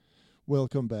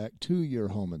Welcome back to your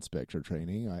home inspector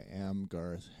training. I am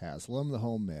Garth Haslam, the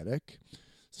home medic.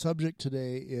 Subject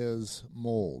today is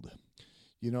mold.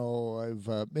 You know,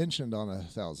 I've mentioned on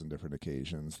 1,000 different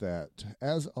occasions that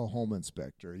as a home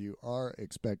inspector, you are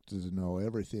expected to know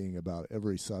everything about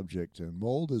every subject, and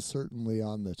mold is certainly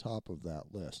on the top of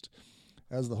that list.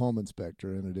 As the home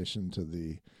inspector, in addition to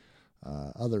the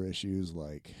other issues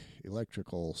like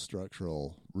electrical,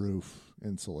 structural, roof,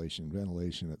 insulation,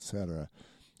 ventilation, etc.,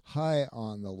 high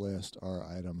on the list are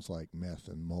items like meth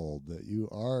and mold that you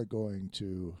are going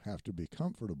to have to be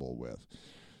comfortable with.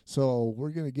 So we're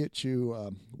going to get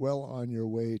you well on your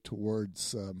way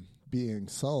towards being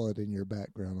solid in your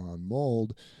background on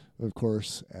mold. Of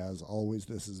course, as always,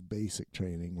 this is basic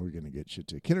training. We're going to get you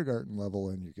to kindergarten level,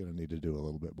 and you're going to need to do a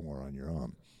little bit more on your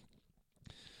own.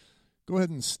 Go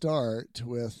ahead and start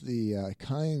with the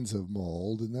kinds of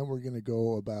mold, and then we're going to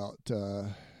go about,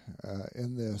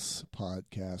 in this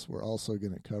podcast, we're also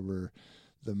going to cover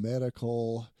the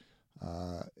medical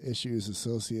issues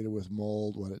associated with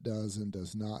mold, what it does and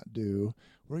does not do.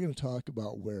 We're going to talk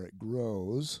about where it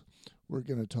grows. We're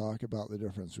going to talk about the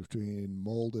difference between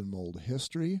mold and mold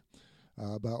history,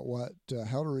 about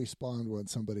how to respond when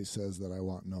somebody says that I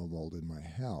want no mold in my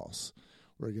house.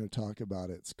 We're going to talk about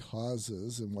its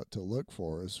causes and what to look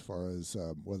for as far as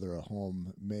whether a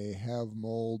home may have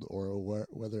mold or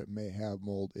whether it may have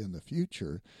mold in the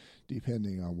future,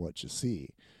 depending on what you see.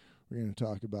 We're going to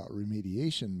talk about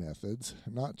remediation methods,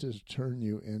 not to turn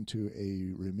you into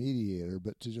a remediator,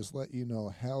 but to just let you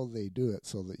know how they do it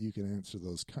so that you can answer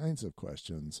those kinds of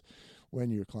questions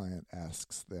when your client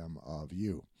asks them of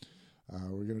you.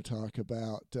 We're going to talk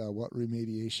about what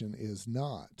remediation is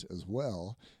not as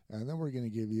well, and then we're going to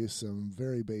give you some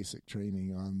very basic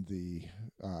training on the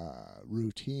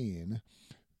routine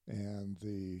and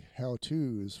the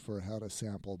how-tos for how to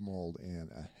sample mold in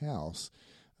a house,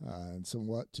 and some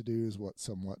what to-dos,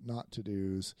 some what not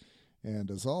to-dos,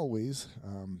 and as always,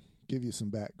 give you some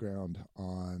background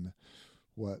on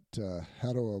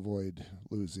how to avoid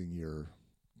losing your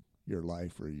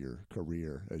life or your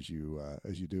career as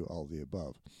you do all the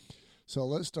above. So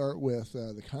let's start with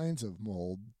the kinds of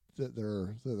mold that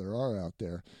there are out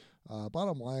there.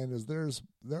 Bottom line is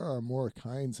there are more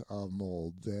kinds of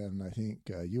mold than I think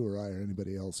you or I or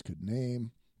anybody else could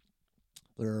name.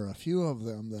 There are a few of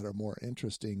them that are more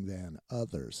interesting than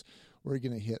others. We're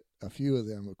going to hit a few of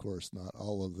them, of course, not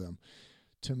all of them.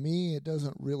 To me, it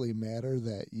doesn't really matter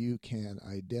that you can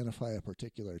identify a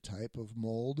particular type of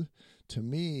mold. To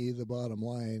me, the bottom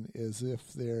line is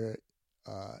if there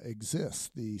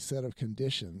exists the set of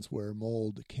conditions where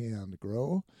mold can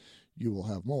grow, you will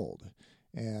have mold.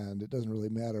 And it doesn't really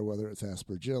matter whether it's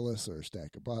Aspergillus or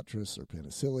Stachybotrys or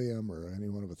Penicillium or any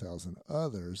one of 1,000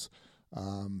 others.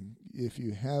 If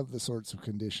you have the sorts of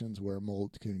conditions where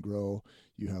mold can grow,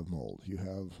 you have mold. You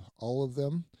have all of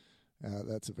them.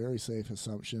 That's a very safe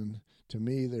assumption. To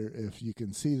me, if you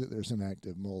can see that there's an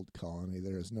active mold colony,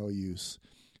 there is no use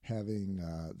having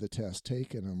the test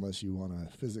taken unless you want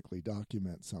to physically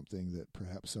document something that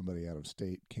perhaps somebody out of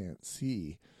state can't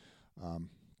see.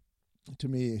 To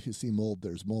me, if you see mold,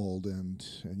 there's mold, and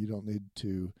you don't need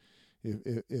to,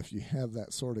 if you have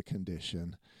that sort of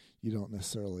condition, you don't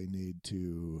necessarily need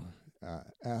to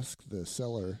ask the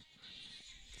seller,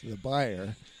 the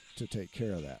buyer, to take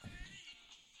care of that.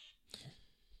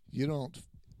 You don't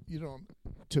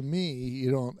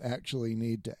actually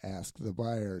need to ask the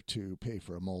buyer to pay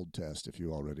for a mold test if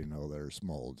you already know there's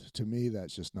mold. To me,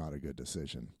 that's just not a good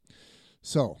decision.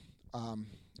 So,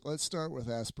 let's start with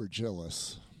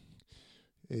Aspergillus.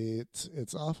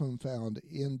 It's often found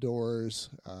indoors.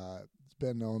 It's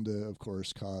been known to, of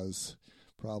course, cause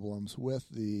problems with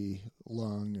the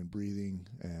lung and breathing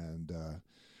and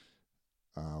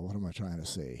what am I trying to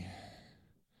say?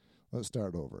 Let's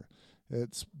start over.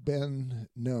 It's been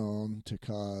known to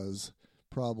cause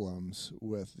problems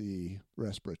with the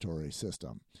respiratory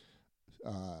system.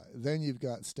 Then you've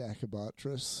got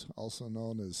Stachybotrys, also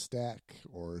known as Stack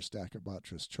or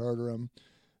Stachybotrys chartarum.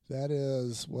 That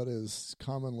is what is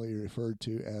commonly referred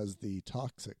to as the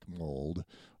toxic mold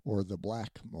or the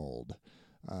black mold.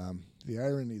 The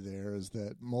irony there is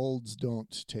that molds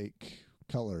don't take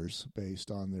colors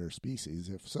based on their species.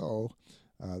 If so,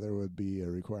 there would be a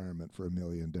requirement for 1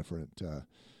 million different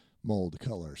mold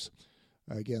colors.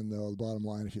 Again, though, the bottom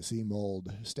line, if you see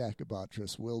mold,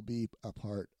 Stachybotrys will be a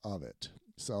part of it.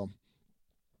 So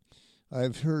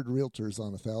I've heard realtors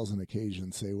on 1,000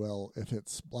 occasions say, well, if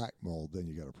it's black mold, then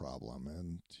you got a problem.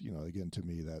 And, again, to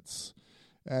me, that's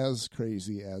as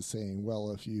crazy as saying,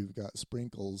 well, if you've got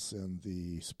sprinkles in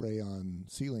the spray-on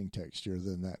ceiling texture,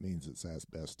 then that means it's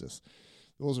asbestos.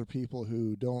 those are people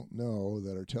who don't know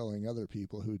that are telling other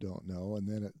people who don't know, and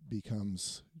then it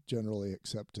becomes generally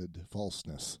accepted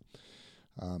falseness.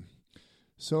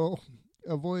 So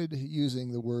avoid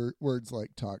using the words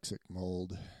like toxic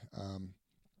mold.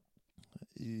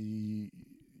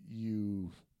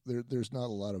 There's not a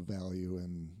lot of value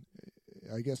in,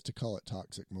 I guess, to call it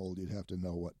toxic mold. You'd have to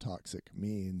know what toxic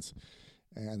means,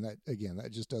 and that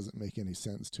just doesn't make any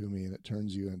sense to me, and it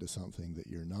turns you into something that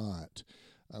you're not,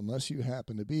 unless you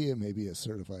happen to be maybe a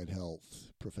certified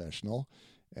health professional,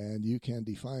 and you can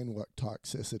define what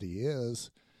toxicity is.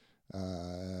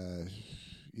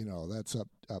 That's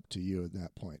up to you at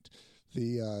that point.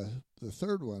 The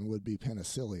third one would be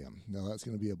penicillium. Now that's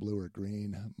going to be a blue or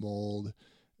green mold.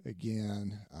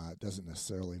 Again, it doesn't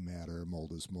necessarily matter.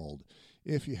 Mold is mold.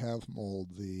 If you have mold,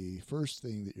 the first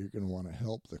thing that you're going to want to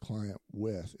help the client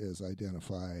with is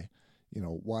identify,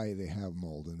 why they have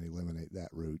mold and eliminate that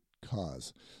root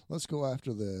cause. Let's go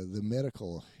after the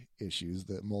medical issues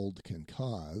that mold can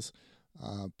cause.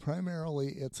 Primarily,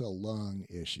 it's a lung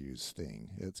issues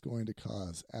thing. It's going to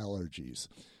cause allergies.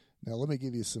 Now, let me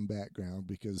give you some background,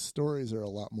 because stories are a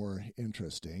lot more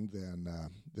interesting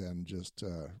than just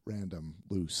random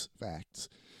loose facts.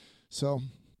 So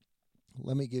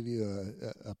let me give you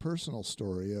a personal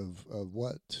story of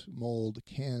what mold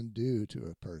can do to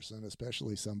a person,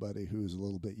 especially somebody who's a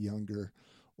little bit younger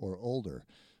or older.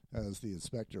 As the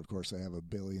inspector, of course, I have a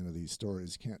billion of these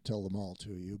stories. Can't tell them all to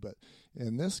you. But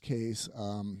in this case,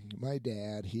 my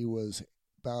dad, he was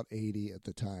about 80 at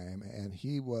the time, and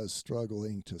he was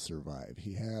struggling to survive.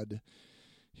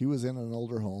 He was in an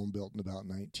older home built in about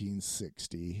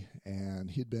 1960, and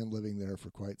he'd been living there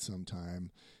for quite some time.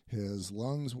 His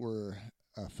lungs were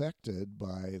affected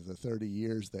by the 30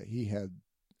 years that he had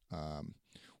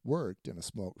worked in a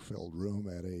smoke-filled room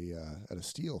at a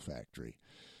steel factory.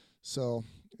 So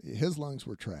his lungs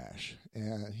were trash,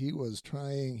 and he was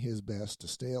trying his best to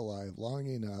stay alive long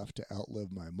enough to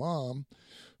outlive my mom,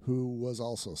 who was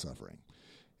also suffering.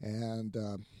 And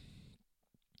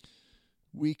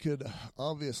we could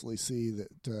obviously see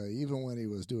that even when he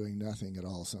was doing nothing at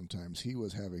all, sometimes he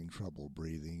was having trouble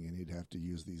breathing, and he'd have to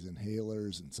use these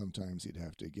inhalers, and sometimes he'd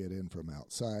have to get in from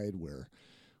outside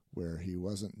where he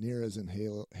wasn't near his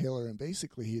inhaler, and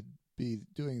basically he'd be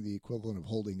doing the equivalent of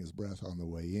holding his breath on the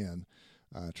way in,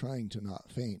 trying to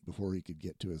not faint before he could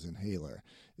get to his inhaler.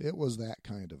 It was that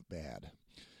kind of bad.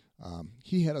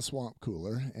 He had a swamp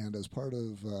cooler, and as part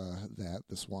of that,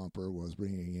 the swamper was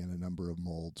bringing in a number of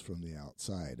molds from the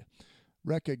outside.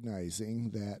 Recognizing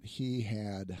that he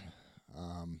had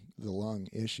the lung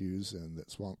issues and that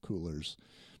swamp coolers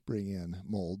bring in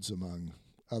molds among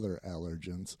other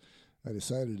allergens, I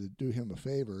decided to do him a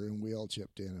favor, and we all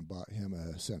chipped in and bought him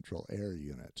a central air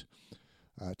unit.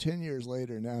 10 years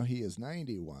later, now he is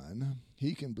 91.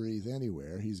 He can breathe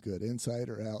anywhere. He's good inside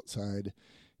or outside.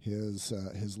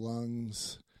 His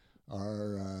lungs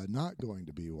are not going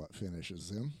to be what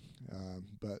finishes him,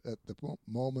 but at the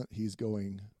moment he's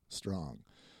going strong.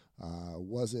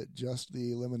 Was it just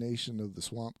the elimination of the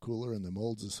swamp cooler and the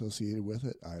molds associated with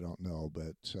it? I don't know,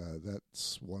 but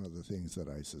that's one of the things that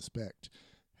I suspect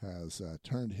has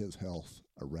turned his health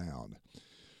around.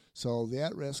 So the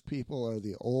at-risk people are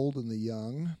the old and the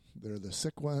young. They're the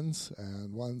sick ones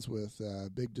and ones with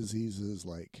big diseases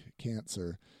like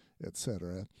cancer,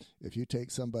 etc. If you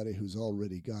take somebody who's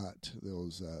already got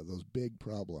those big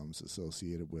problems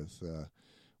associated with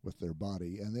their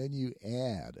body, and then you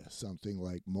add something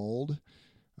like mold,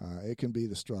 it can be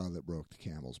the straw that broke the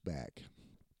camel's back.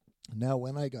 Now,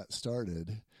 when I got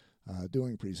started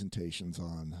doing presentations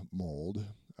on mold,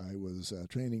 I was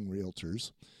training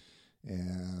realtors,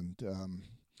 and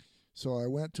so I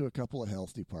went to a couple of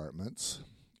health departments,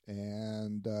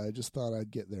 and I just thought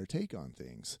I'd get their take on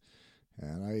things.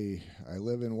 And I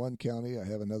live in one county. I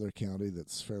have another county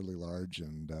that's fairly large,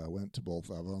 and went to both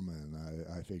of them, and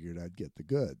I figured I'd get the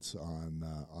goods on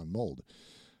mold.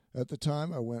 At the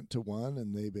time, I went to one,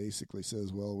 and they basically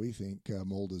says, well, we think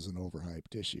mold is an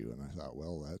overhyped issue. And I thought,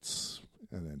 well, that's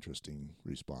an interesting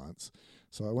response.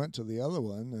 So I went to the other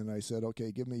one, and I said,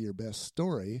 okay, give me your best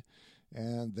story.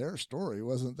 And their story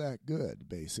wasn't that good,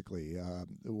 basically.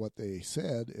 What they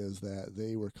said is that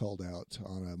they were called out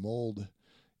on a mold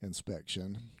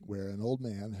inspection where an old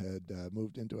man had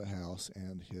moved into a house,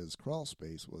 and his crawl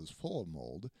space was full of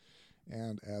mold.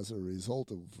 And as a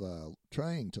result of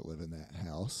trying to live in that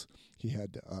house, he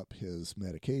had to up his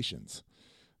medications.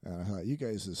 And I thought, you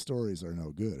guys' stories are no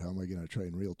good. How am I going to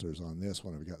train realtors on this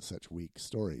when I've got such weak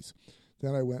stories?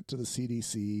 Then I went to the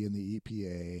CDC and the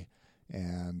EPA,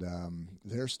 and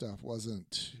their stuff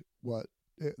wasn't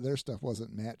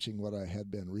matching what I had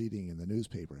been reading in the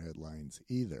newspaper headlines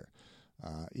either.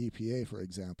 EPA, for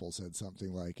example, said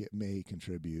something like it may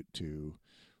contribute to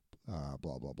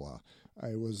blah, blah, blah.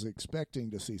 I was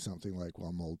expecting to see something like,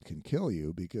 well, mold can kill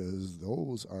you, because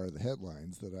those are the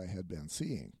headlines that I had been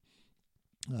seeing.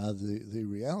 The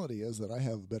reality is that I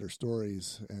have better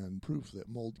stories and proof that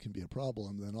mold can be a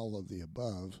problem than all of the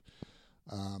above.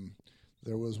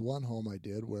 There was one home I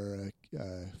did where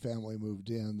a family moved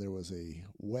in. There was a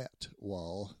wet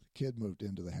wall. The kid moved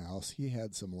into the house. He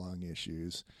had some lung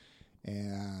issues,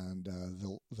 and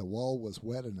the wall was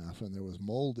wet enough and there was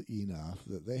mold enough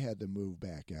that they had to move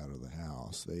back out of the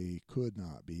house. They could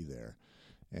not be there.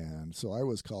 And so I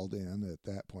was called in at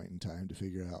that point in time to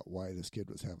figure out why this kid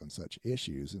was having such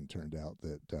issues, and turned out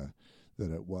that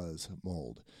it was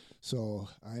mold. So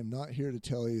I'm not here to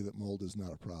tell you that mold is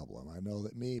not a problem. I know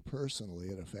that me personally,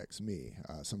 it affects me.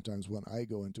 Sometimes when I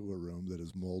go into a room that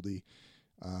is moldy,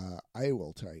 I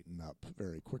will tighten up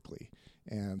very quickly.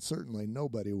 And certainly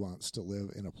nobody wants to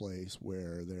live in a place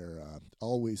where they're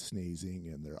always sneezing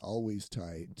and they're always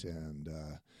tight and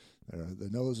the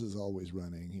nose is always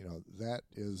running. You know, that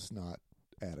is not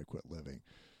adequate living.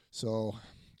 So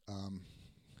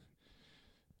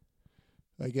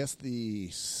I guess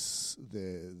the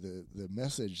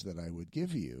message that I would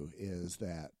give you is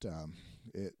that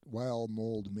while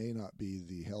mold may not be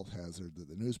the health hazard that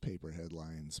the newspaper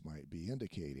headlines might be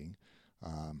indicating,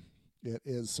 it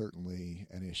is certainly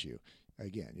an issue.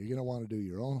 Again, you're going to want to do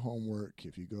your own homework.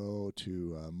 If you go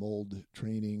to mold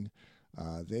training,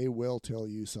 they will tell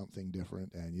you something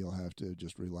different, and you'll have to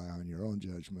just rely on your own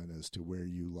judgment as to where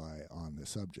you lie on the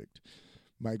subject.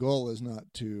 My goal is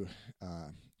not to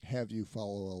have you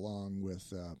follow along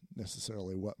with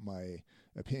necessarily what my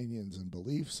opinions and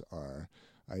beliefs are.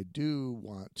 I do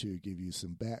want to give you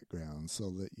some background so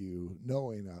that you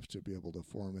know enough to be able to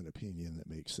form an opinion that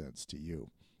makes sense to you.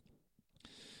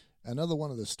 Another one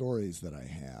of the stories that I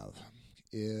have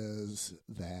is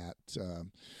that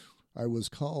I was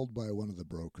called by one of the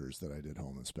brokers that I did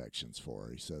home inspections for.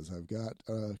 He says, I've got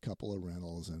a couple of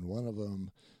rentals, and one of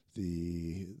them,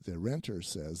 the renter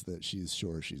says that she's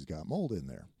sure she's got mold in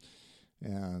there.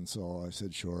 And so I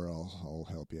said, sure, I'll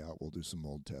help you out. We'll do some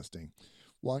mold testing.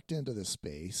 Walked into this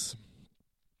space,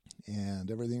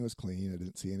 and everything was clean. I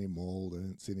didn't see any mold. I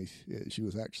didn't see any. She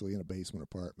was actually in a basement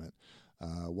apartment.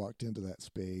 Walked into that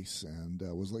space and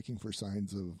was looking for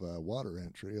signs of water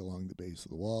entry along the base of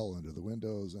the wall, under the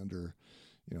windows, under,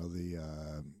 you know,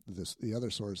 the other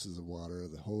sources of water,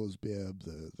 the hose bib,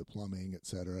 the plumbing,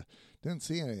 etc. Didn't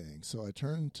see anything. So I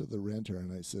turned to the renter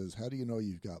and I says, "How do you know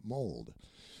you've got mold?"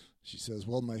 She says,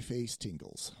 "Well, my face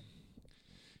tingles."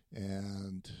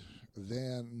 And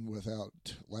then,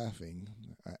 without laughing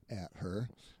at her,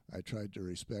 I tried to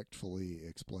respectfully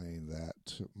explain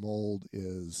that mold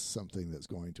is something that's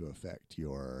going to affect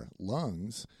your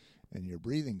lungs and your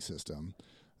breathing system.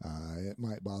 It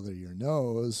might bother your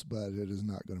nose, but it is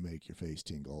not going to make your face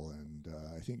tingle. And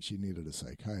I think she needed a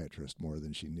psychiatrist more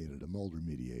than she needed a mold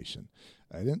remediation.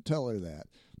 I didn't tell her that,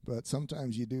 but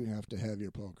sometimes you do have to have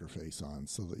your poker face on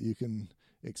so that you can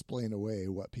explain away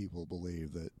what people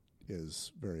believe that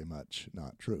is very much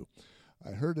not true.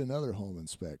 I heard another home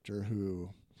inspector who,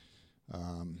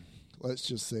 let's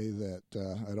just say that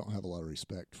I don't have a lot of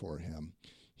respect for him.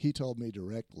 He told me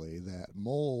directly that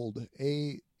mold,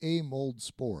 a mold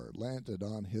spore landed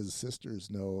on his sister's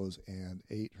nose and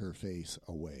ate her face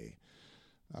away.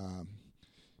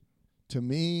 To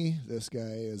me, this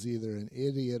guy is either an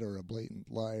idiot or a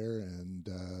blatant liar, and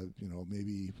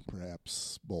maybe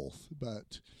perhaps both.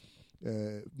 But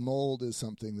mold is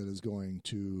something that is going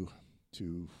to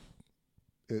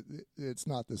it's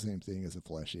not the same thing as a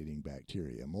flesh-eating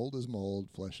bacteria. Mold is mold.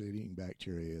 Flesh-eating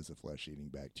bacteria is a flesh-eating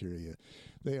bacteria.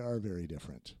 They are very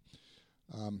different.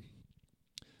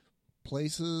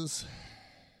 Places.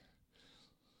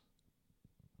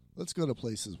 Let's go to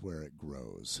places where it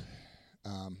grows.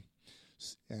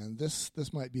 And this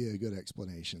might be a good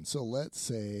explanation. So let's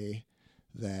say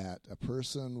that a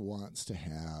person wants to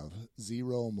have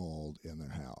zero mold in their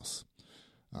house.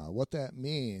 What that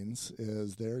means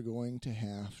is they're going to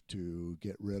have to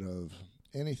get rid of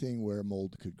anything where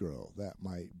mold could grow. That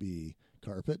might be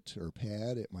carpet or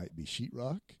pad. It might be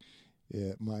sheetrock.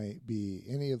 It might be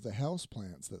any of the house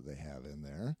plants that they have in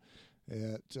there.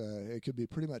 It could be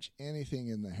pretty much anything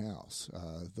in the house,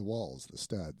 the walls, the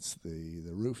studs,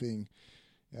 the roofing.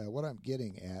 What I'm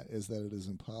getting at is that it is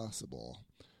impossible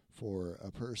for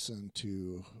a person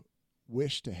to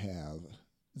wish to have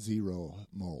zero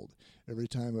mold. Every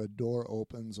time a door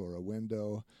opens or a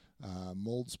window,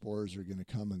 mold spores are going to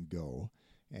come and go.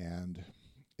 And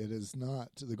it is not,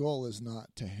 the goal is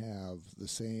not to have the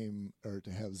same or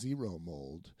to have zero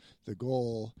mold. The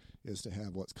goal is to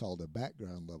have what's called a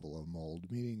background level of mold,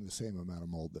 meaning the same amount of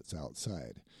mold that's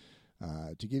outside.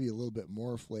 To give you a little bit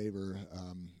more flavor,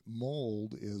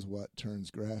 mold is what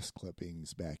turns grass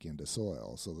clippings back into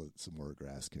soil so that some more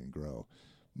grass can grow.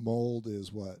 Mold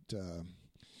is what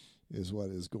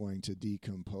is going to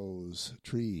decompose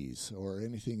trees or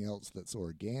anything else that's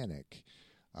organic,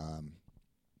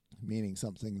 meaning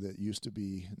something that used to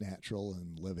be natural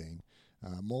and living.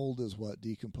 Mold is what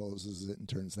decomposes it and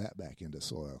turns that back into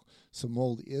soil. So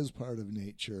mold is part of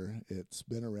nature. It's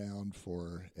been around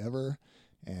forever,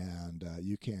 and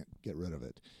you can't get rid of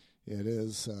it. It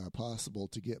is possible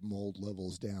to get mold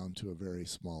levels down to a very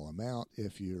small amount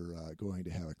if you're going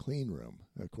to have a clean room.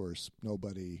 Of course,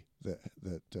 nobody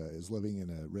that is living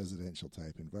in a residential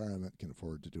type environment can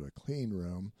afford to do a clean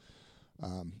room.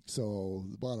 So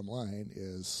the bottom line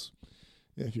is,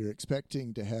 if you're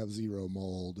expecting to have zero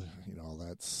mold,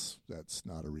 that's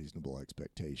not a reasonable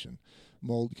expectation.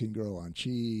 Mold can grow on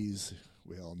cheese.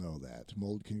 We all know that.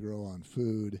 Mold can grow on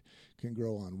food, can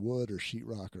grow on wood or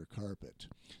sheetrock or carpet.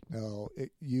 Now,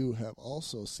 you have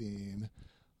also seen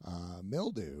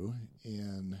mildew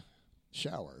in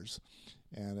showers,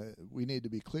 and we need to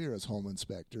be clear as home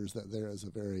inspectors that there is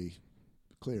a very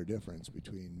clear difference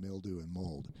between mildew and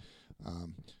mold.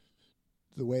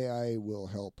 The way I will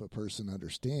help a person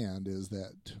understand is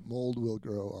that mold will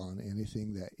grow on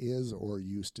anything that is or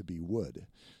used to be wood.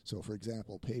 So, for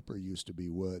example, paper used to be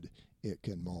wood, it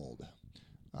can mold.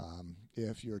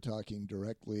 If you're talking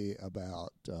directly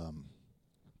about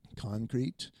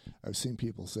concrete, I've seen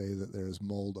people say that there's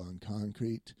mold on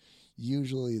concrete.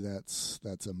 Usually that's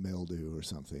a mildew or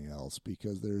something else,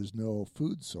 because there's no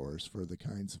food source for the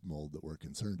kinds of mold that we're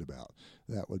concerned about.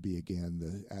 That would be, again,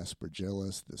 the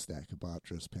Aspergillus, the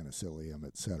Stachybotrys, Penicillium,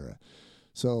 etc.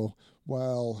 So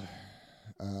while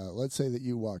let's say that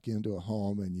you walk into a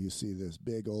home and you see this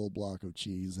big old block of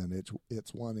cheese and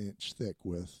it's 1 inch thick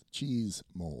with cheese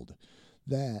mold,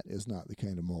 that is not the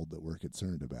kind of mold that we're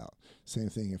concerned about. Same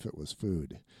thing if it was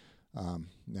food.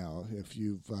 Now, if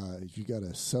you've got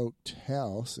a soaked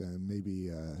house and maybe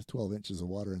 12 inches of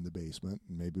water in the basement,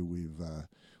 and maybe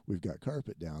we've got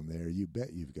carpet down there, you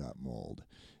bet you've got mold.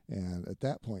 And at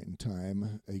that point in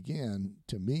time, again,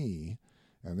 to me,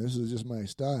 and this is just my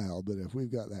style, but if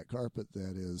we've got that carpet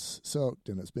that is soaked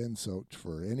and it's been soaked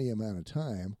for any amount of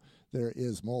time, there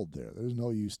is mold there. There's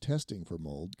no use testing for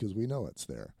mold because we know it's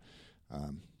there.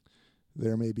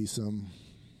 There may be some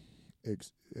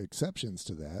exceptions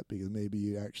to that, because maybe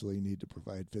you actually need to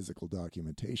provide physical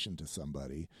documentation to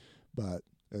somebody. But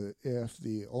if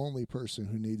the only person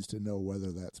who needs to know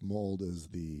whether that's mold is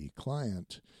the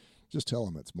client, just tell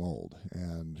them it's mold.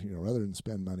 And rather than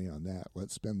spend money on that,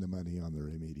 let's spend the money on the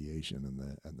remediation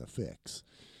and the fix.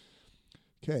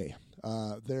 Okay,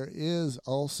 there is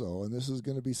also, and this is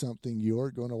going to be something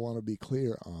you're going to want to be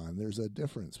clear on, there's a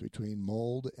difference between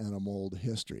mold and a mold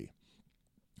history.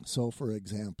 So, for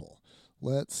example,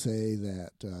 let's say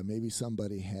that maybe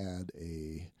somebody had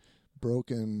a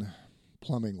broken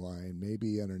plumbing line,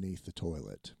 maybe underneath the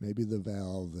toilet. Maybe the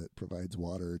valve that provides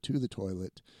water to the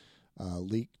toilet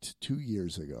leaked 2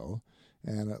 years ago,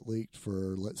 and it leaked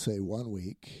for, let's say, 1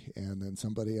 week, and then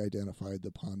somebody identified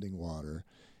the ponding water,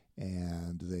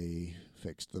 and they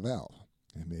fixed the valve,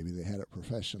 and maybe they had it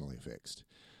professionally fixed.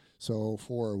 So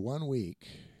for 1 week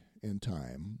in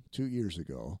time, 2 years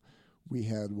ago, we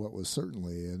had what was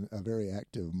certainly a very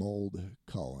active mold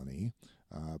colony,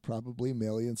 probably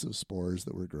millions of spores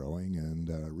that were growing and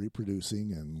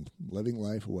reproducing and living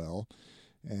life well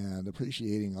and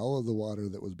appreciating all of the water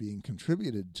that was being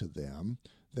contributed to them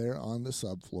there on the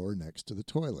subfloor next to the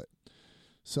toilet.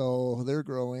 So they're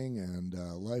growing and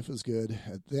life is good.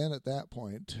 And then at that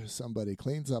point, somebody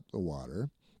cleans up the water,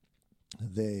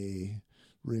 they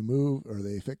remove or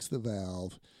they fix the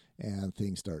valve, and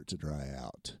things start to dry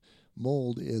out.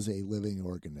 Mold is a living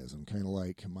organism, kind of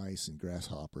like mice and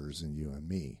grasshoppers and you and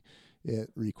me.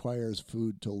 It requires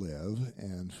food to live,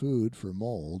 and food for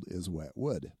mold is wet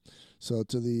wood. So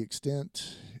to the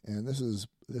extent, and this is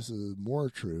more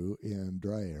true in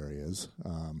dry areas,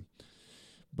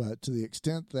 but to the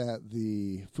extent that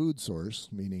the food source,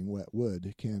 meaning wet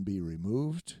wood, can be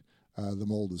removed, the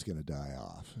mold is going to die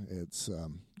off. It's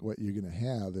what you're going to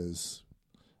have is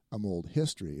a mold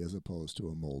history as opposed to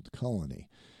a mold colony.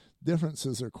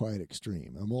 Differences are quite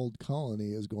extreme. A mold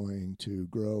colony is going to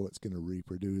grow, it's going to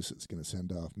reproduce, it's going to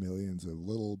send off millions of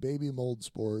little baby mold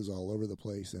spores all over the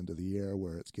place into the air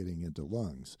where it's getting into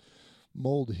lungs.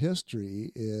 Mold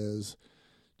history is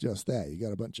just that. You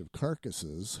got a bunch of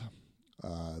carcasses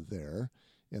there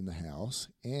in the house,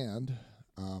 and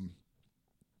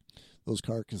those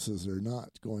carcasses are not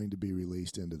going to be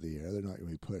released into the air. They're not going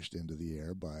to be pushed into the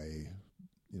air by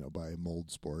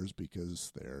mold spores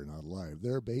because they're not alive.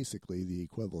 They're basically the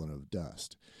equivalent of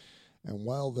dust. And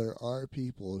while there are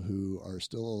people who are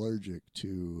still allergic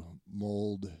to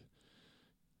mold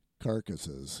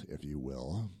carcasses, if you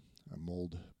will,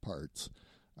 mold parts,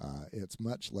 it's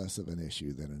much less of an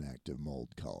issue than an active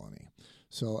mold colony.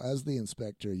 So as the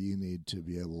inspector, you need to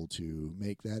be able to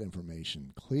make that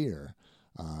information clear.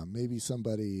 Maybe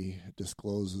somebody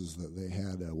discloses that they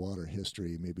had a water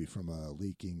history, maybe from a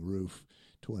leaking roof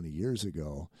 20 years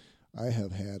ago. I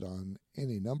have had on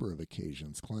any number of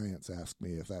occasions clients ask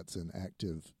me if that's an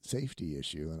active safety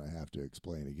issue, and I have to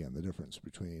explain again the difference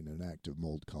between an active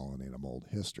mold colony and a mold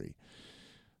history.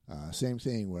 Same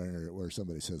thing where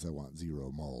somebody says, I want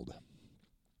zero mold.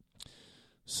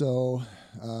 So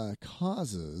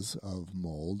causes of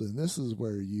mold, and this is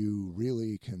where you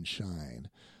really can shine.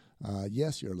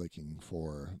 Yes, you're looking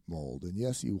for mold, and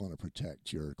yes, you want to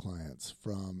protect your clients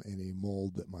from any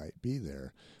mold that might be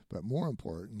there. But more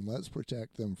important, let's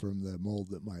protect them from the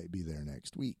mold that might be there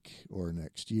next week or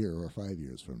next year or 5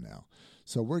 years from now.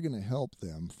 So we're going to help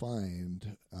them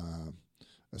find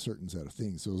a certain set of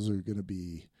things. Those are going to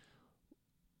be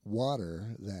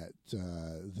water that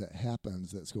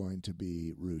happens that's going to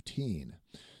be routine.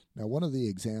 Now, one of the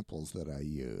examples that I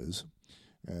use,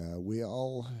 we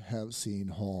all have seen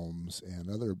homes and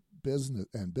other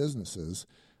businesses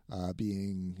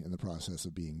being in the process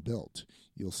of being built.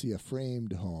 You'll see a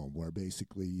framed home where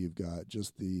basically you've got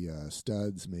just the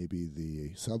studs, maybe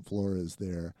the subfloor is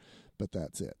there, but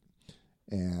that's it.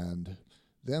 And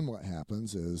then what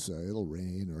happens is it'll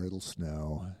rain or it'll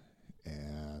snow,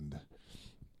 and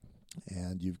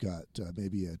you've got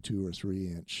maybe a 2 or 3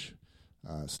 inch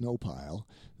snow pile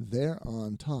there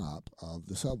on top of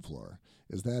the subfloor.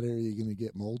 Is that area going to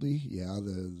get moldy? Yeah,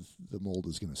 the mold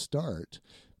is going to start,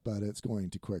 but it's going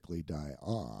to quickly die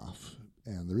off.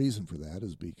 And the reason for that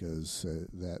is because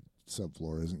that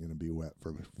subfloor isn't going to be wet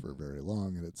for very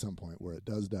long. And at some point where it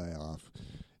does die off,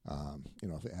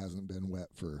 if it hasn't been wet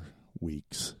for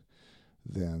weeks,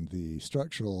 then the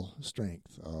structural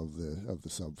strength of the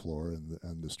subfloor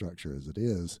and the structure as it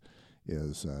is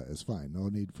fine. No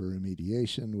need for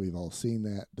remediation. We've all seen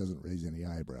that. Doesn't raise any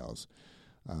eyebrows.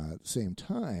 At the same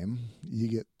time, you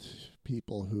get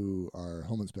people who are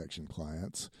home inspection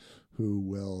clients who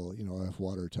will, if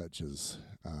water touches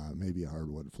maybe a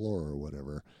hardwood floor or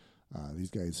whatever, these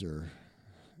guys are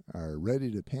ready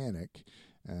to panic,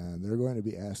 and they're going to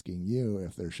be asking you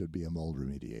if there should be a mold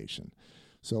remediation.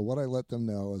 So what I let them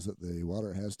know is that the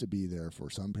water has to be there for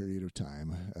some period of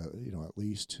time, at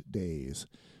least days,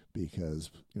 because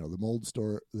the mold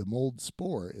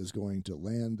spore is going to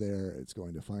land there. It's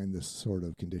going to find this sort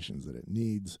of conditions that it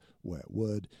needs, wet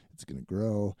wood. It's going to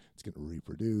grow. It's going to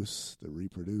reproduce. The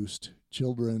reproduced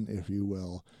children, if you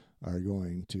will, are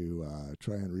going to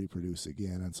try and reproduce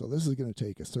again. And so this is going to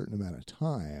take a certain amount of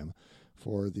time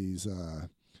for these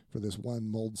for this one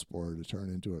mold spore to turn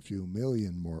into a few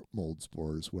million more mold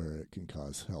spores where it can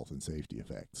cause health and safety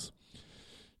effects.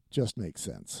 Just makes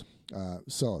sense.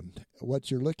 So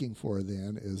what you're looking for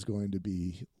then is going to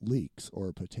be leaks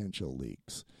or potential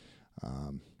leaks.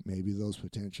 Maybe those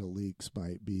potential leaks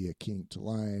might be a kinked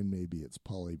line. Maybe it's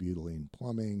polybutylene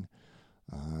plumbing.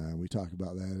 We talk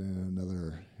about that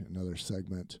in another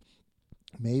segment.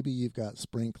 Maybe you've got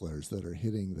sprinklers that are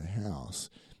hitting the house.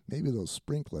 Maybe those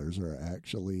sprinklers are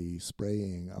actually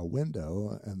spraying a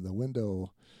window, and the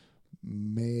window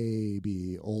may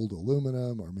be old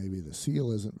aluminum, or maybe the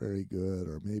seal isn't very good,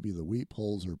 or maybe the weep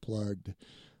holes are plugged.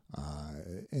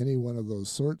 Any one of those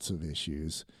sorts of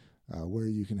issues where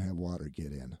you can have water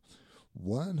get in.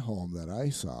 One home that I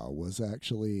saw was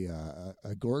actually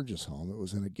a gorgeous home. It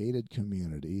was in a gated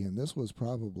community, and this was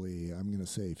probably, I'm going to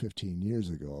say 15 years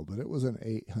ago, but it was an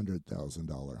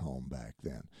 $800,000 home back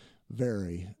then.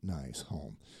 Very nice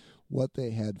home. What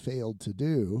they had failed to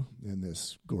do in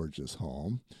this gorgeous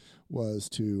home was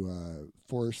to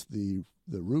force the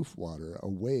roof water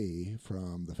away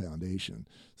from the foundation.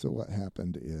 So what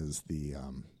happened is the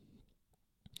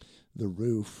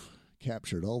roof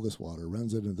captured all this water,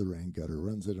 runs it into the rain gutter,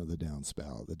 runs it into the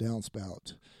downspout. The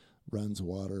downspout runs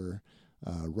water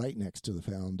right next to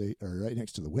right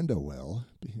next to the window well.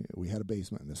 We had a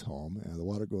basement in this home, and the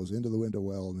water goes into the window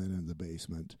well and then into the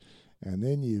basement. And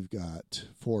then you've got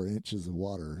 4 inches of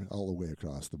water all the way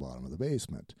across the bottom of the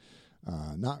basement.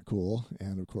 Not cool.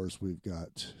 And of course, we've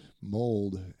got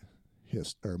mold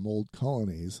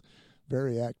colonies,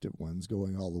 very active ones,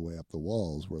 going all the way up the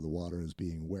walls where the water is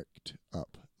being wicked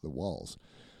up the walls.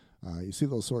 You see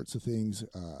those sorts of things.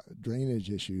 Drainage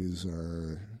issues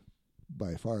are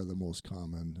by far the most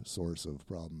common source of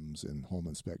problems in home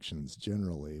inspections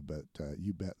generally, but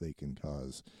you bet they can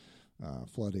cause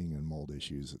flooding and mold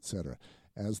issues, etc.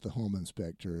 As the home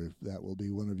inspector, that will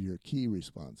be one of your key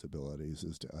responsibilities,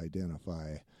 is to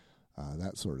identify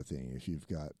that sort of thing. If you've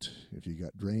got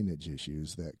drainage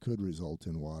issues that could result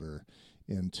in water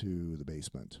into the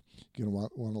basement, you're going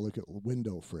to want to look at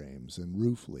window frames and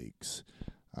roof leaks.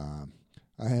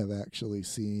 I have actually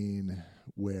seen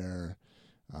where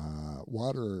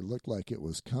water looked like it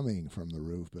was coming from the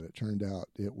roof, but it turned out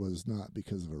it was not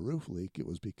because of a roof leak. It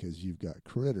was because you've got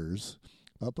critters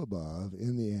up above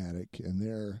in the attic, and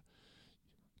they're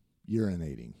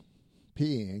urinating,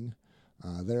 peeing.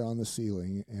 They're on the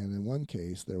ceiling, and in one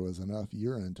case, there was enough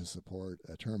urine to support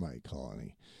a termite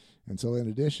colony. And so in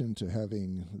addition to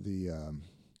having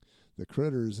the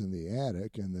critters in the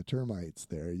attic and the termites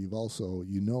there, you've also,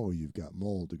 you've got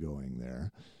mold going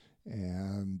there.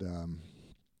 And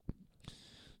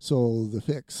so the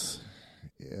fix,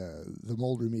 the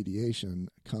mold remediation,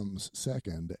 comes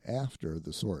second after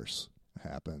the source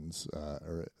happens,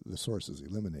 or the source is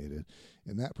eliminated.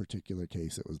 In that particular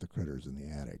case, it was the critters in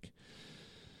the attic.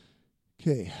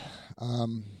 Okay,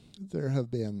 there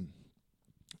have been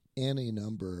any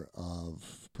number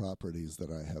of properties that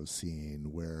I have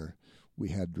seen where we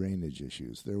had drainage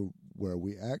issues, where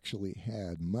we actually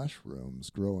had mushrooms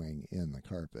growing in the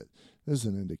carpet. This is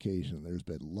an indication there's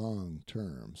been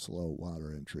long-term slow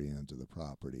water entry into the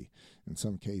property. In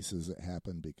some cases, it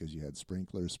happened because you had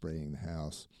sprinklers spraying the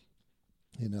house.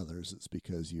 In others, it's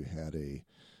because you had an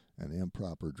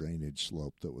improper drainage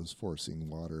slope that was forcing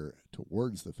water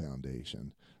towards the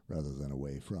foundation rather than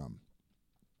away from.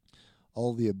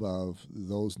 All the above,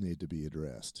 those need to be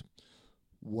addressed.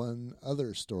 One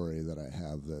other story that I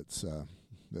have that's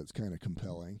kind of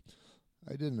compelling.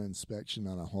 I did an inspection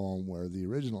on a home where the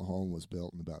original home was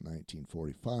built in about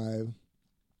 1945,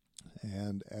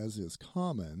 and as is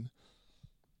common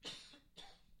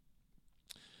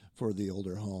for the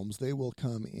older homes, they will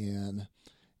come in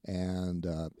and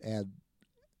add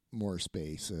more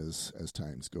space as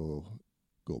times go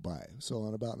by. So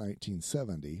in about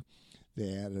 1970,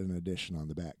 they added an addition on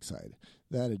the backside.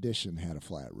 That addition had a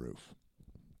flat roof.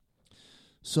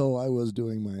 So I was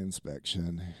doing my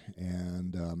inspection,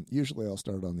 and usually I'll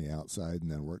start on the outside and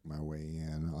then work my way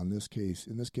in. In this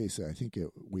case, I think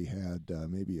we had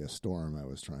maybe a storm I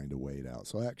was trying to wait out.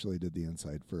 So I actually did the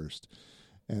inside first,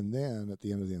 and then at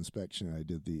the end of the inspection, I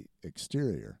did the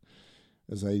exterior.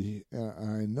 As I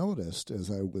noticed as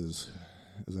I was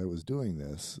doing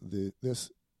this,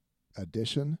 this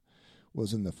addition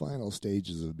was in the final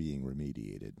stages of being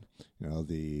remediated.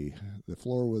 The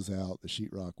floor was out, the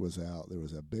sheetrock was out. There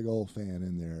was a big old fan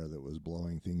in there that was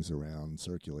blowing things around,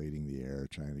 circulating the air,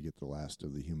 trying to get the last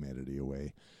of the humidity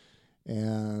away.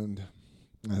 And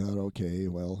I thought, okay,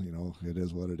 well, it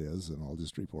is what it is, and I'll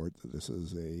just report that this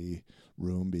is a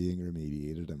room being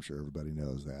remediated. I'm sure everybody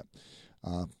knows that.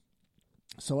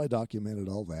 So I documented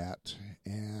all that,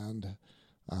 and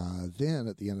then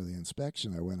at the end of the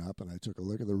inspection, I went up and I took a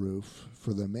look at the roof.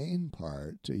 For the main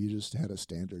part, you just had a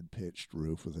standard pitched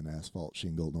roof with an asphalt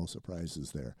shingle, no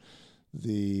surprises there.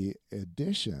 The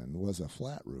addition was a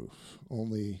flat roof,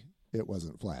 only it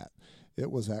wasn't flat.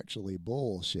 It was actually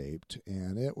bowl-shaped,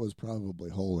 and it was probably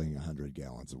holding 100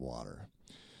 gallons of water.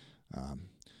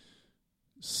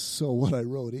 So what I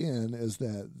wrote in is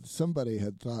that somebody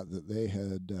had thought that they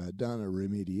had done a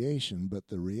remediation, but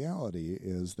the reality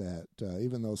is that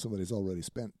even though somebody's already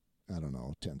spent,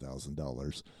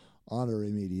 $10,000 on a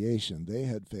remediation, they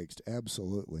had fixed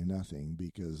absolutely nothing,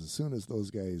 because as soon as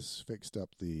those guys fixed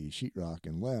up the sheetrock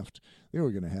and left, they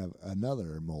were going to have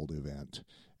another mold event.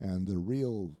 And the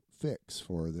real fix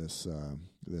for this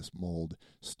mold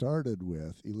started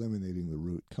with eliminating the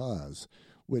root cause,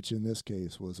 which in this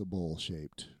case was a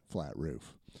bowl-shaped flat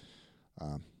roof.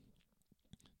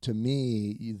 To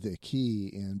me, the key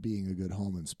in being a good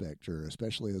home inspector,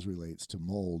 especially as relates to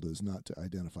mold, is not to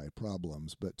identify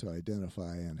problems, but to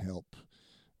identify and help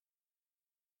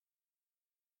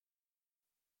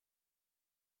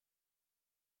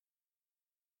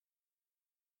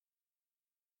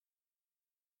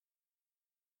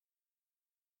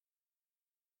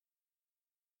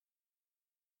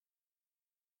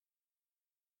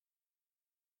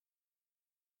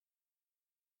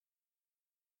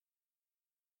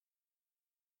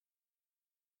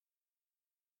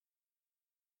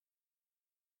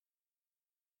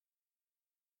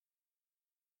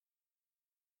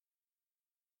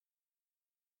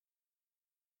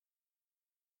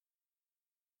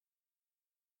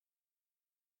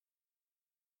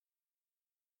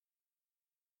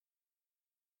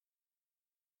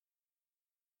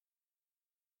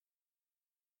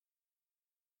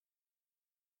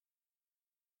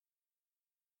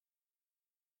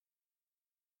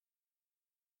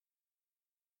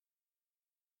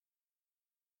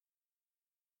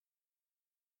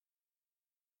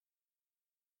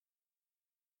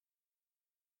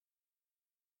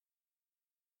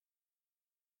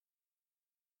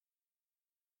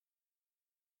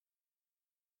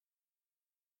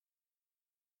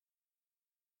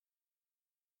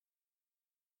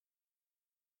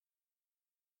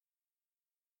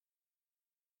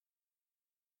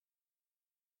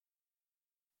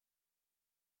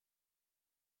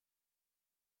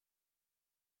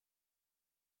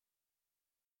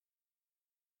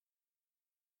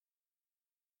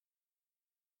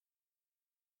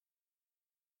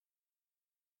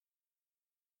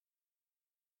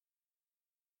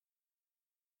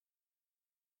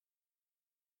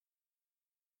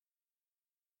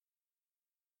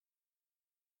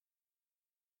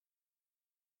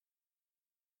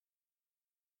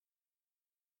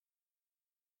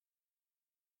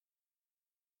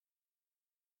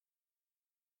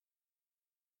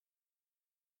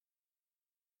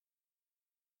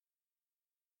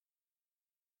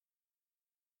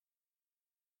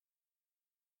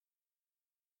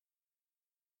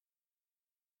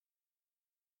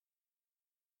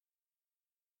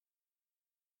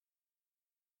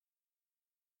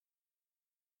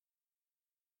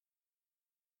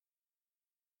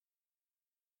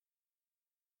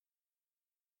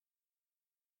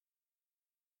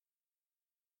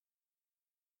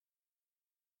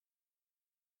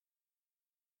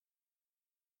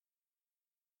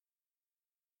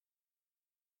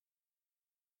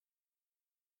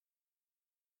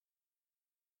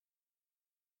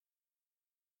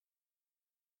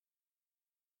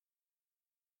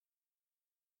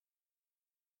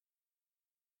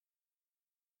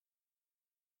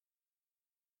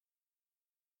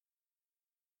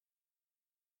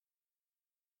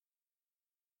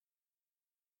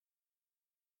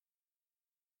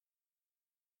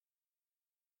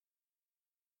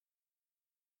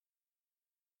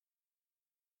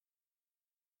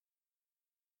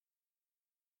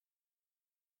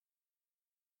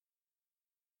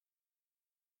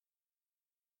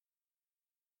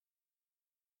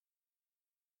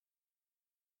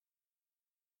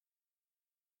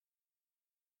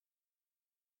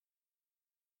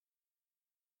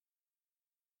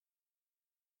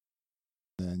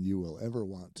than you will ever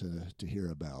want to hear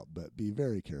about. But be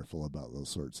very careful about those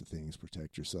sorts of things.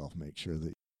 Protect yourself. Make sure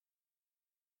that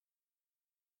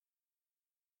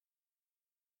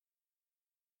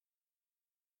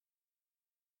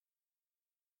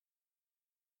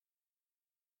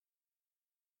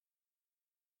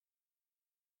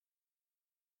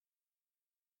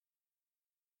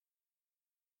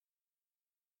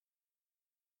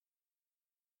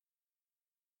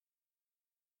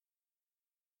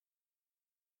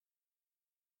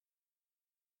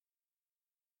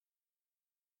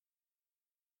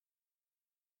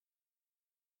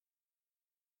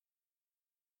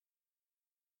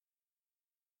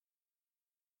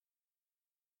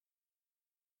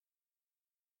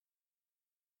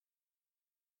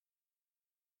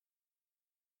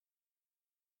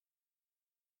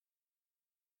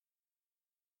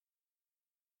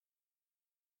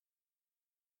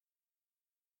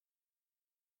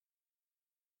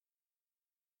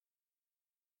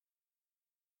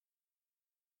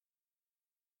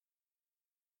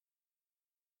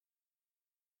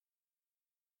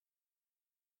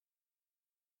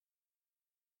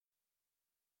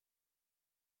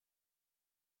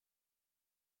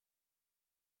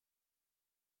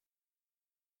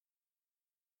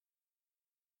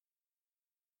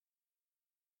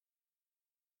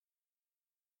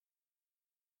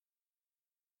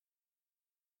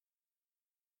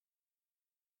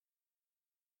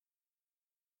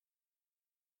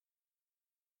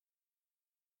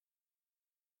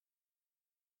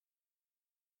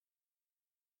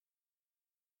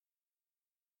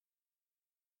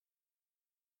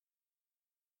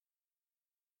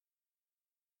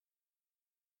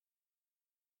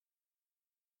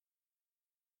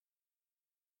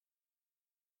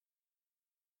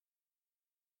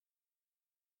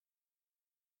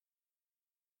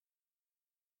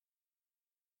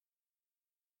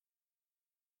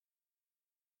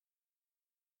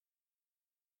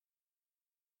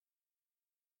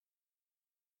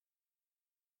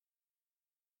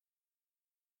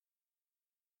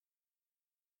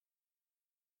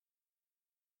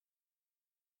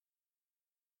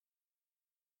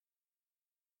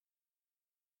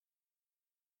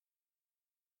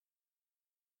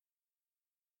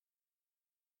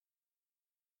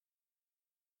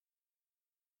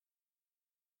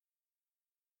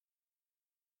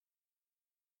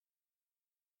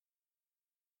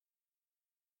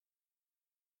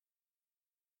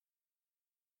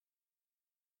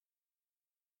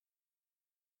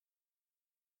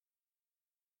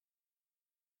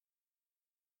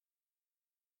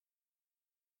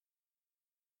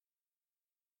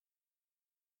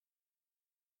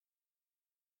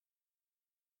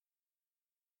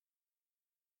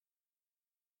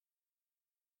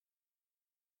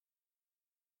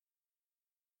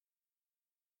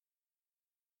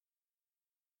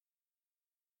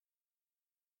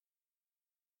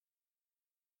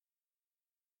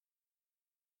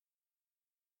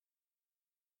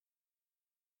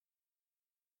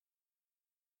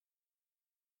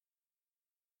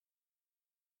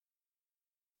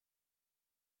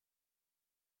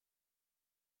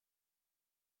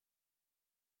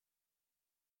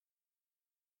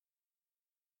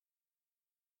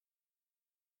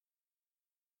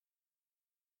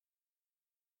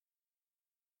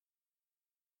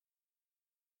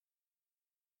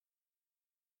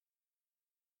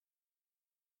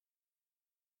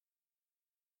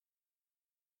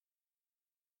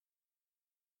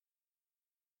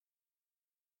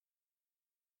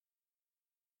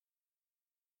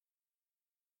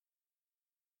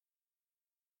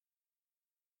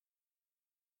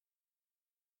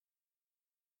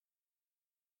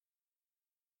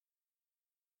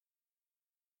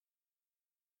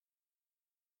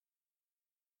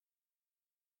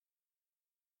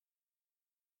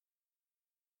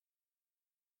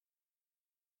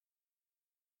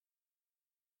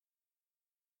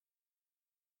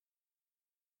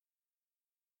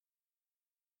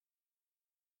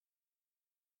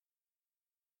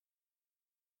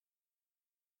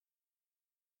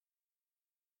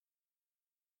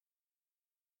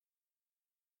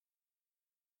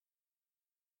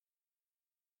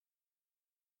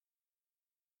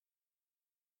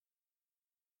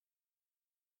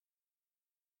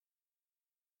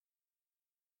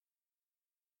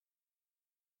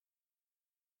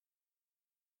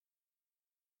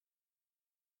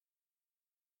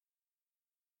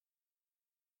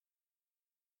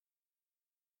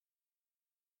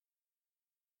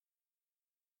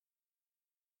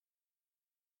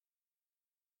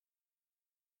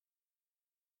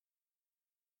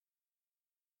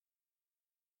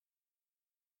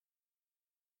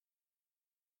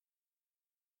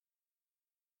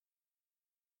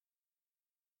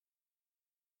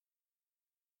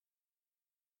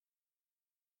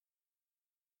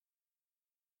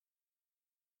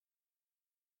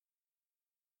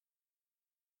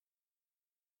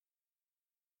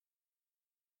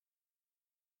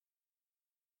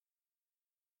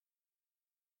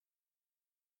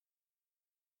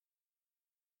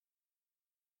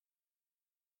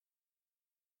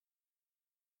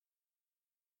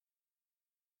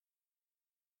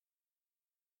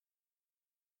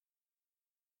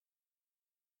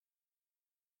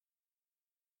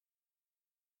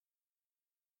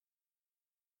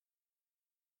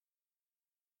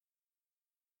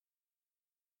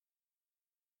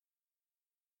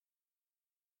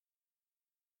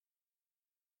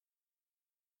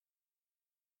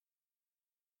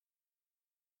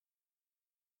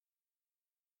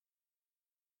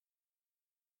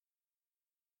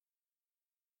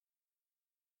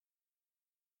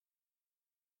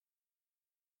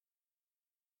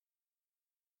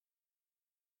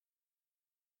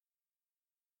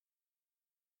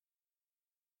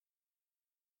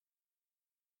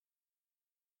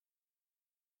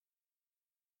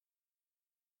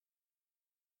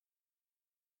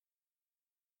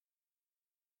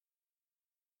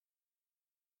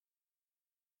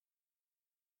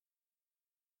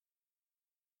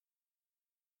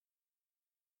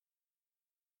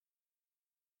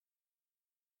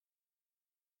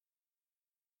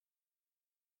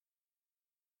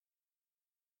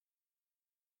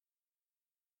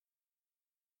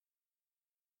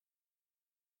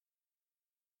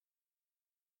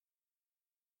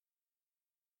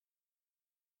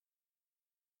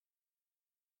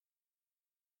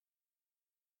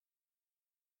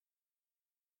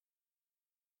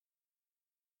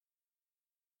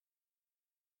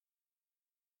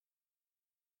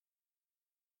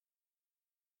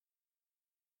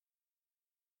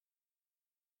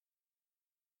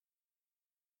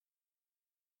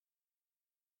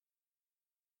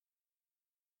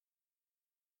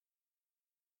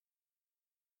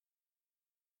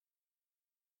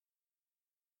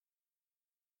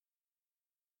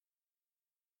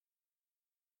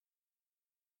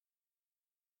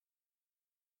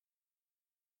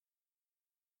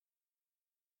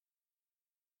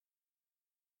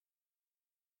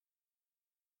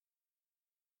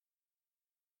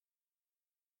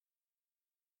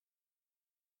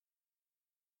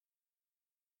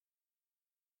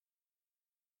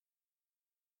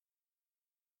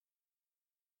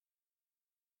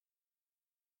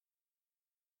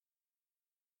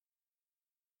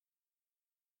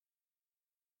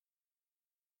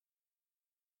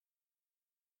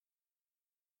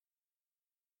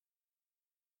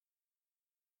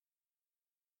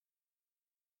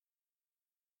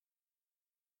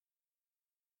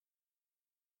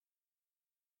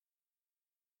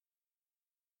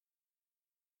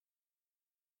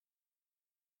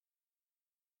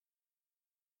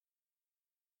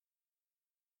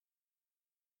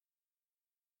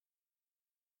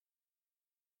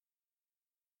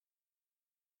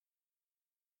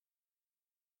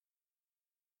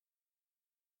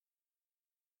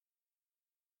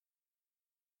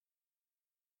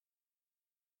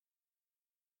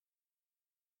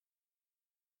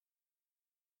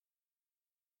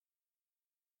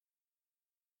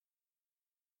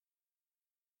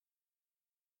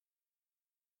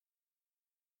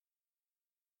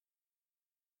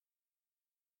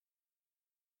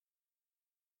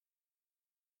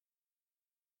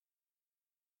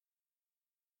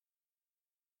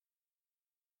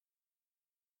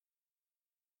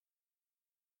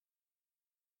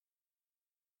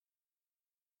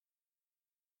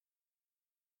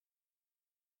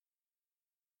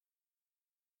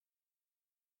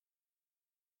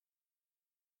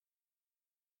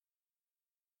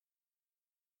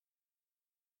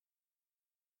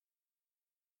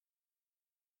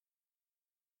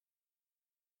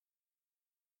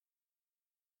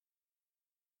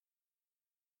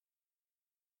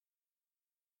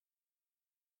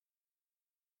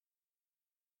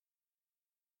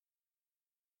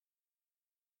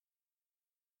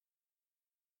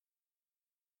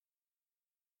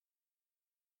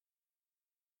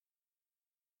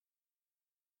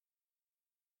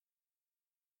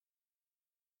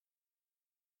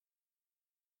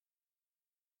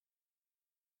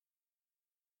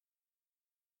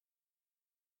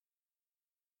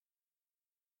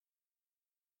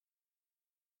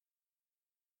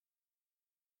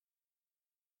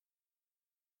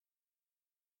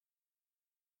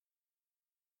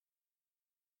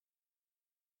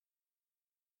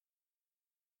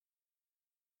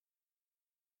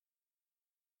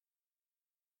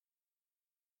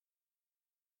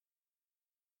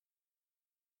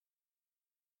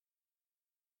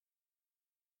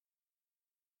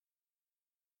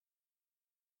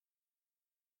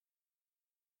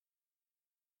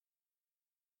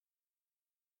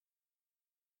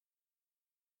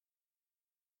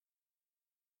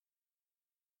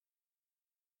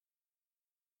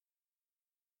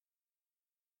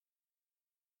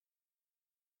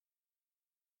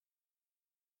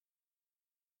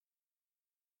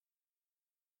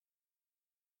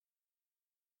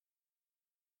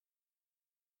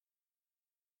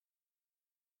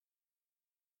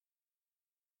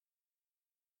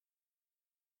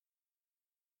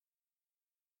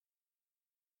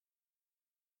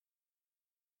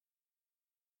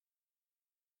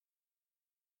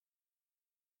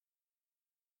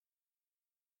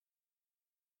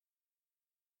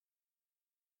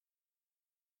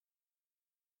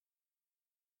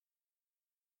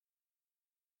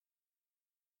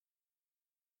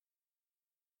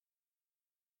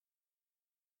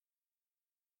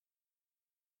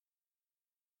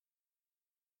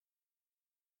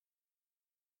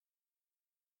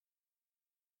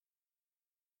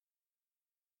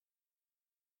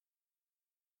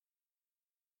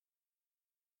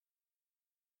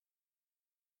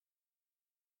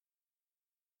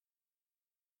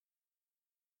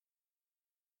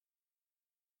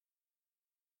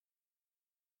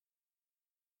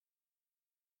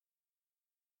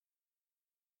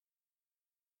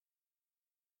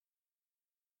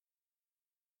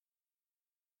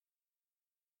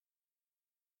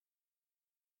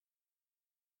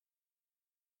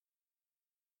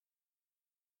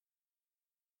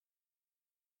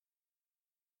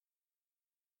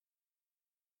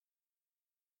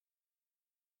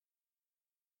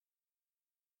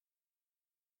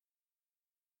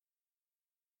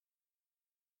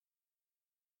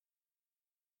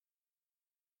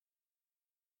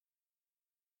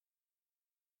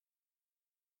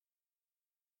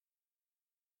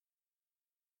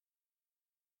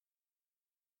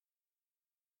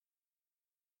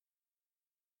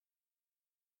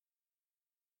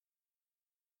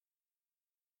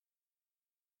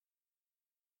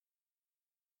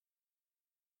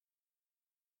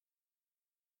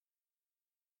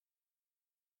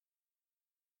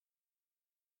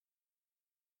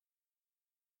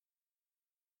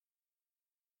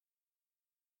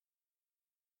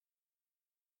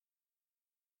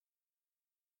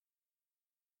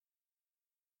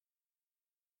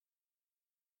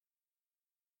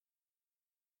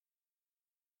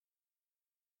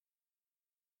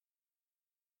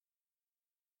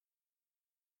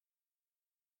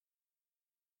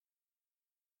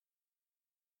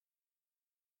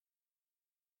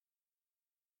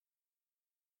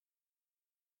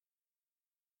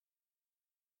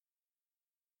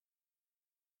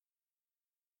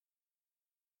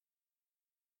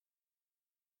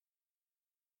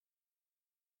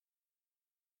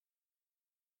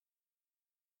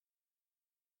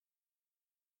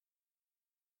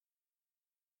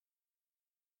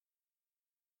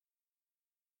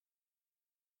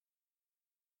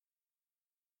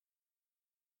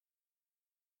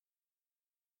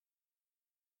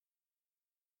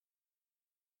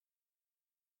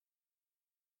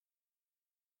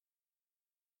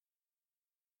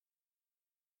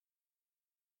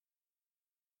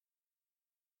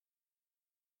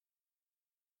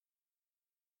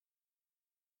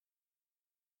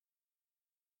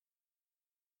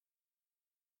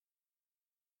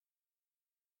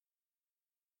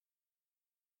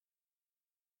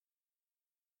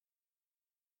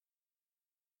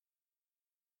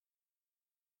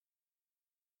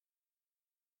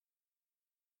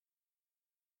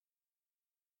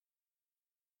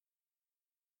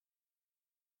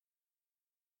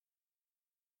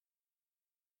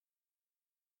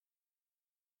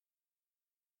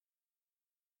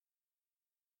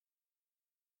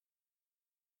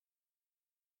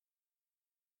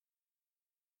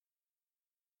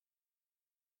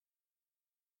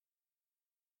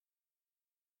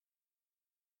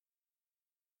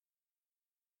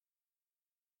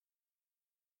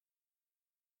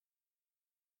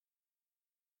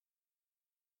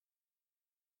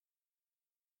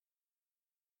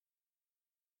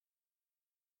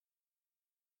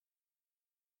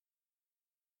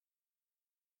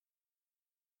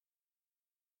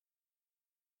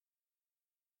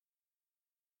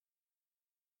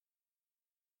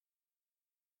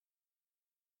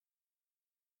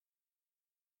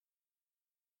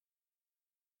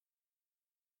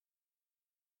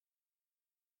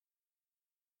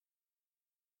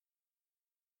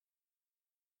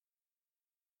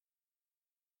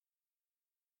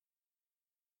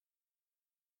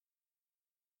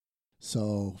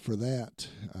So for that,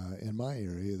 in my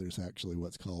area, there's actually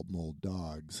what's called mold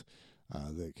dogs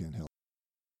that can help